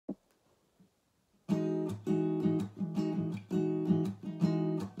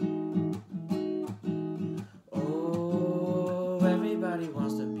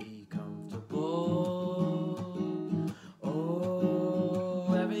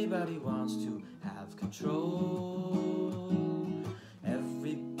Everybody wants to have control.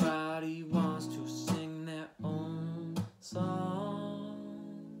 Everybody wants to sing their own song.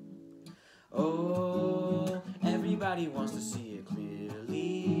 Oh, everybody wants to see it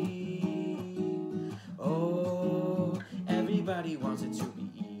clearly. Oh, everybody wants it to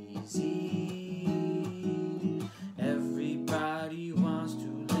be easy. Everybody wants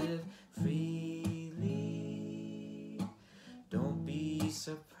to live freely. Don't be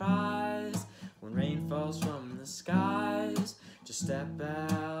surprised when rain falls from the skies. Just step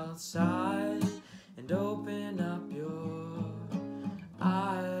outside and open up your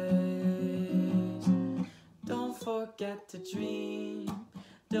eyes. Don't forget to dream.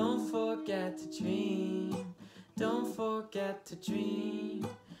 Don't forget to dream. Don't forget to dream.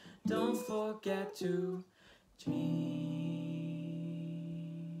 Don't forget to dream.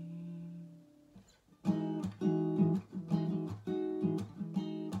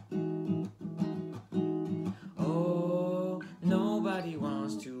 Oh, nobody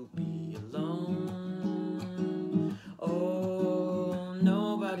wants to be alone. Oh,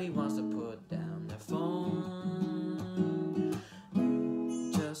 nobody wants to put down their phone.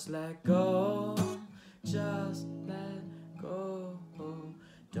 Just let go. Just let go.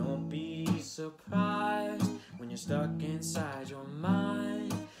 Don't be surprised when you're stuck inside your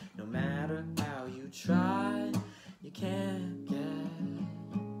mind. No matter how you try, you can't get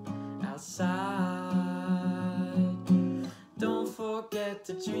outside.